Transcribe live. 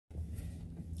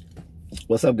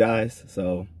What's up, guys?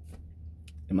 So,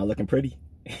 am I looking pretty?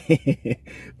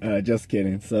 Just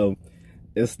kidding. So,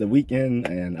 it's the weekend,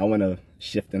 and I want to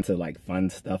shift into like fun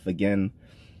stuff again.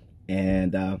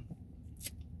 And a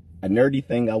nerdy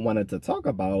thing I wanted to talk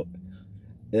about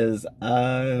is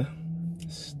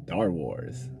Star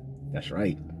Wars. That's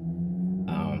right.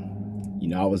 You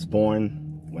know, I was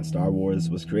born when Star Wars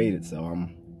was created, so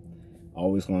I'm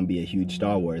always going to be a huge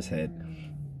Star Wars head.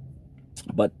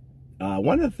 But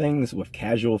one of the things with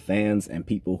casual fans and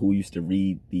people who used to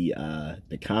read the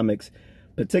comics,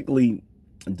 particularly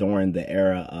during the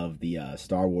era of the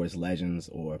Star Wars Legends,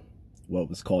 or what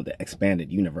was called the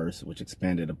Expanded Universe, which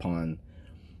expanded upon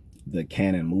the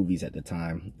canon movies at the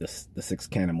time, the 6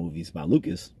 canon movies by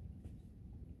Lucas,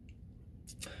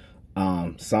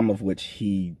 some of which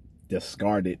he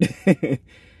discarded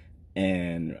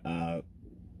and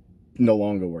no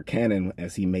longer were canon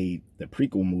as he made the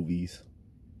prequel movies,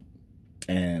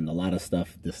 and a lot of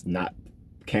stuff that's not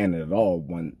canon at all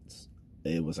once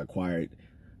it was acquired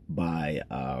by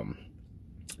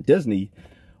Disney,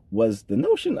 was the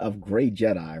notion of Gray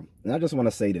Jedi. And I just want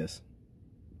to say this: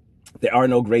 there are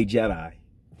no Gray Jedi,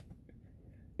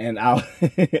 and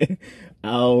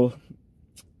I'll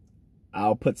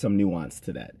put some nuance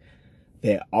to that.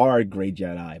 There are Gray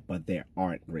Jedi, but there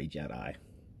aren't Gray Jedi.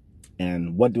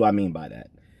 And what do I mean by that?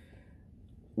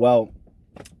 Well,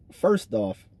 first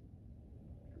off,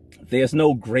 there's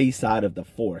no gray side of the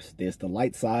Force. There's the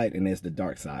light side and there's the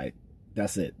dark side.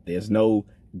 That's it. There's no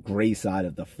gray side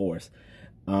of the Force.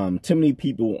 Too many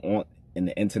people on in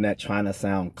the internet trying to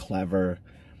sound clever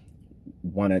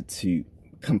wanted to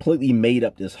completely made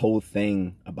up this whole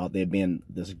thing about there being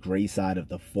this gray side of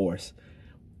the Force,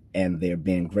 and there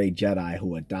being Gray Jedi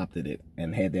who adopted it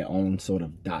and had their own sort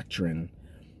of doctrine,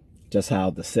 just how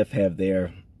the Sith have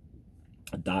their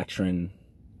doctrine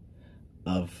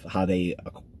of how they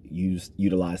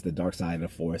utilize the dark side of the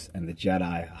Force, and the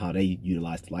Jedi how they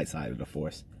utilize the light side of the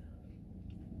Force.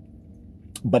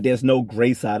 But there's no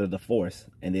gray side of the Force,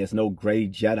 and there's no Gray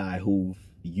Jedi who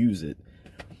use it.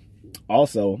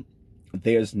 Also,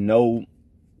 there's no,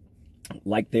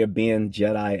 like there being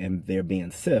Jedi and there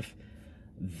being Sith,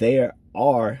 there's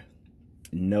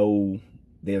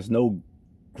no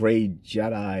Gray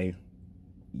Jedi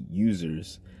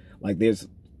users. Like there's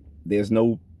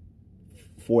no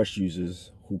Force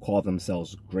users who call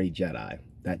themselves Gray Jedi.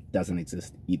 That doesn't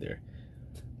exist either.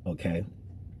 Okay?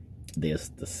 There's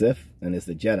the Sith and there's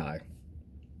the Jedi.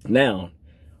 Now,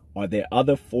 are there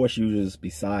other Force users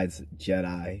besides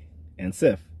Jedi and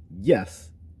Sith? Yes.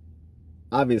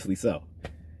 Obviously so.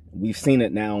 We've seen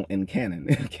it now in canon,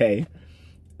 okay?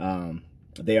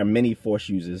 There are many Force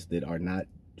users that are not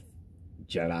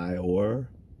Jedi or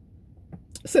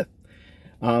Sith.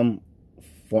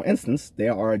 For instance,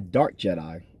 there are Dark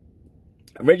Jedi.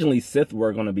 Originally, Sith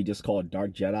were going to be just called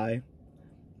Dark Jedi,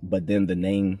 but then the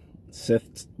name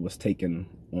Sith was taken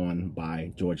on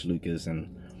by George Lucas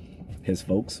and his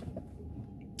folks.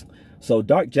 So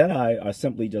Dark Jedi are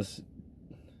simply just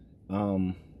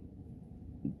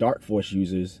Dark Force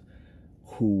users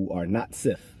who are not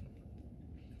Sith.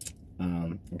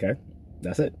 Okay,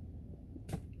 that's it.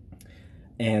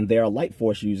 And there are Light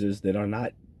Force users that are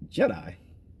not Jedi,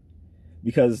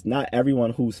 because not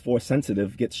everyone who's Force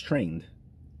sensitive gets trained.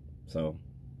 So,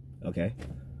 okay.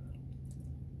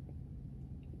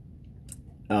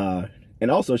 And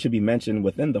also it should be mentioned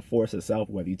within the Force itself,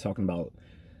 whether you're talking about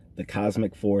the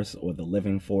cosmic Force or the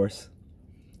living Force,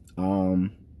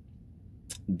 the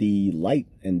light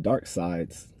and dark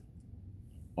sides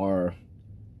are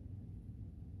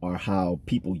how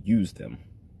people use them.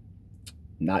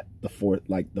 Not the Force.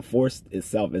 Like the Force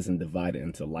itself isn't divided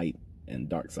into light and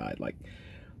dark side. Like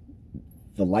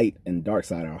the light and dark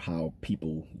side are how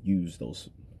people use those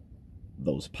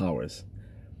powers.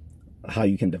 How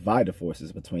you can divide the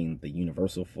forces between the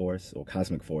universal Force or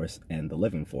cosmic Force and the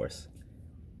living Force.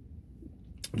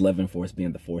 The living Force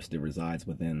being the Force that resides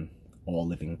within all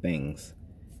living things,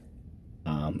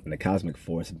 and the cosmic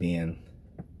Force being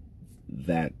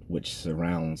that which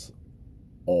surrounds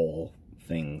all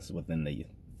things within the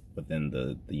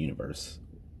universe.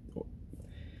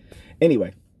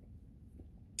 Anyway,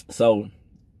 so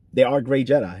there are Gray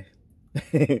Jedi,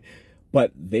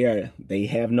 but they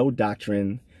have no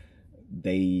doctrine.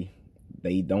 They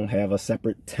don't have a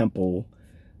separate temple.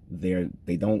 They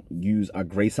don't use a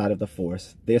gray side of the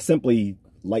Force. They're simply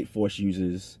Light Force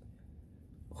users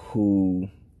who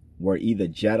were either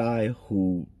Jedi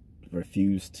who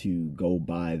refused to go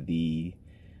by the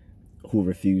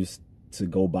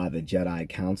Jedi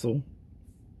Council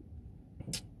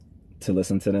to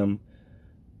listen to them,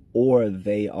 or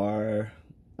they are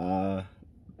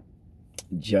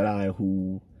Jedi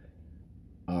who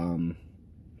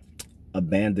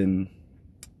abandoned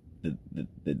the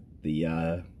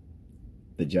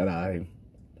Jedi,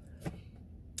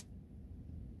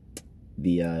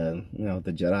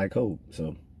 the Jedi code.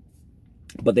 So,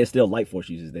 but they're still light force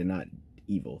users. They're not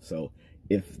evil. So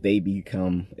if they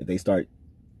start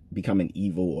becoming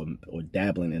evil or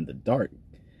dabbling in the dark,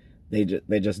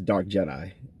 they're just dark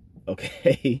Jedi.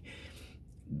 Okay.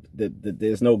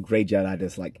 There's no gray Jedi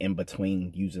that's like in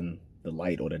between using the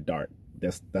light or the dark.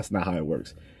 That's not how it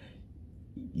works.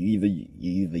 You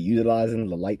either utilizing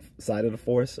the light side of the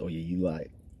force, or you're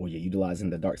utilizing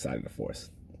the dark side of the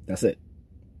force. That's it.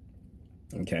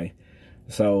 Okay.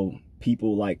 So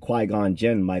people like Qui-Gon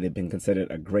Jinn might have been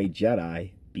considered a gray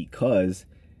Jedi because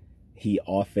he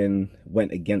often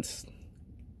went against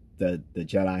the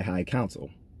Jedi High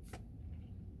Council.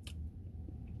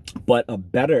 But a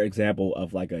better example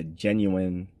of like a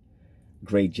genuine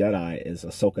gray Jedi is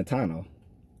Ahsoka Tano.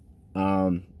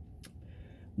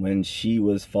 When she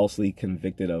was falsely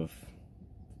convicted of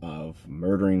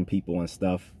murdering people and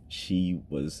stuff, she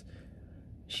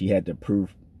had to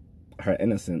prove her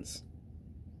innocence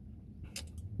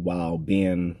while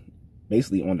being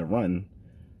basically on the run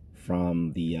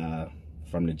from the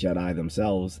Jedi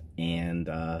themselves and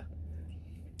the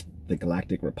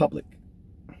Galactic Republic.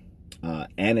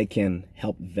 Anakin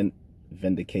helped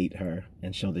vindicate her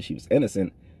and show that she was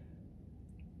innocent.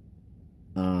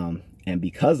 And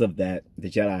because of that, the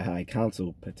Jedi High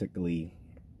Council, particularly,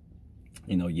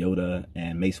 Yoda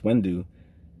and Mace Windu,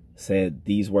 said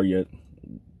these were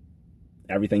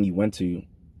everything you went through.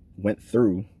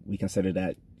 We consider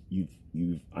that you've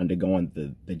undergone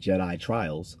the Jedi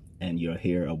trials, and you're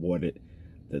here awarded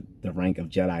the rank of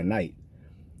Jedi Knight.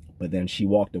 But then she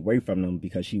walked away from them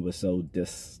because she was so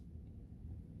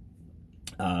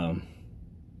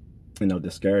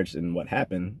discouraged in what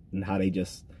happened and how they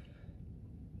just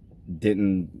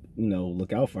didn't,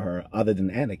 look out for her, other than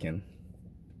Anakin.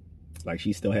 Like,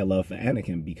 she still had love for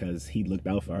Anakin because he looked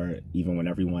out for her even when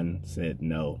everyone said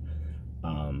no.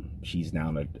 She's now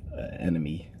an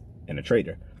enemy and a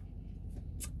traitor.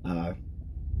 But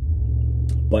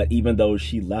even though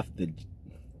she left the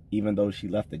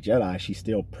Jedi, she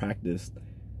still practiced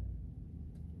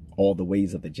all the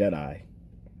ways of the Jedi,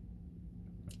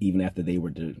 even after they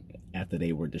were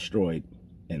destroyed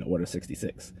in Order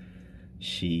 66.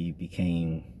 She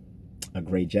became a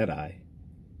gray Jedi.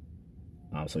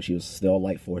 So she was still a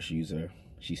light force user.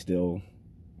 She still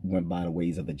went by the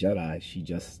ways of the Jedi. She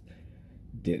just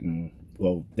didn't.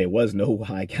 Well, there was no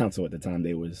High Council at the time.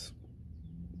 There was,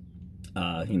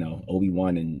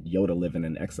 Obi-Wan and Yoda living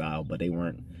in exile, but they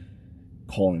weren't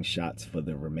calling shots for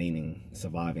the remaining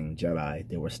surviving Jedi.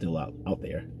 They were still out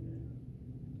there.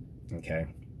 Okay.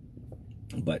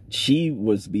 But she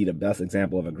was the best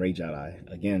example of a gray Jedi.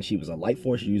 Again, she was a light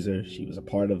force user. She was a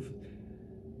part of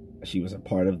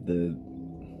the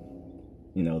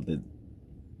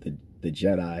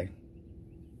Jedi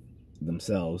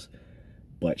themselves,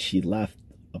 but she left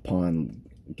upon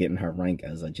getting her rank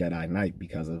as a Jedi Knight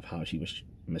because of how she was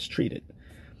mistreated.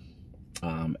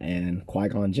 And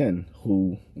Qui-Gon Jinn,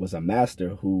 who was a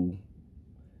master who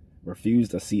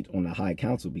refused a seat on the High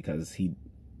Council because he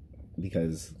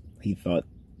thought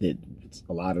that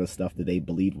a lot of the stuff that they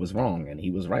believed was wrong, and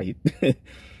he was right.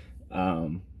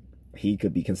 He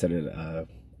could be considered a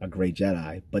gray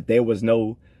Jedi, but there was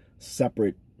no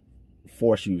separate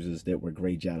force users that were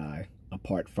gray Jedi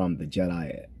apart from the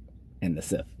Jedi and the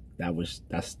Sith.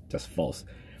 That's just false.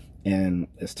 And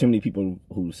there's too many people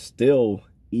who still,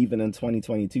 even in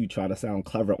 2022, try to sound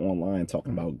clever online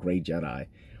talking about gray Jedi.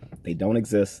 They don't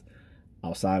exist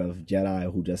outside of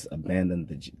Jedi who just abandoned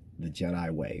the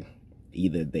Jedi way.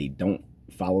 Either they don't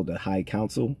follow the High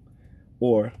Council,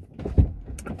 or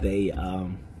they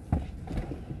abandon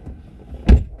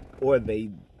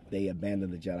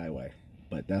the Jedi way.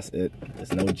 But that's it.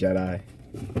 There's no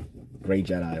gray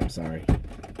Jedi, I'm sorry.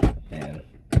 And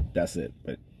that's it.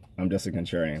 But I'm just a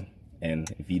contrarian. And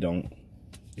if you don't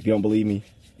believe me,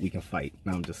 we can fight.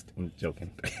 No, I'm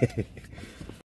joking.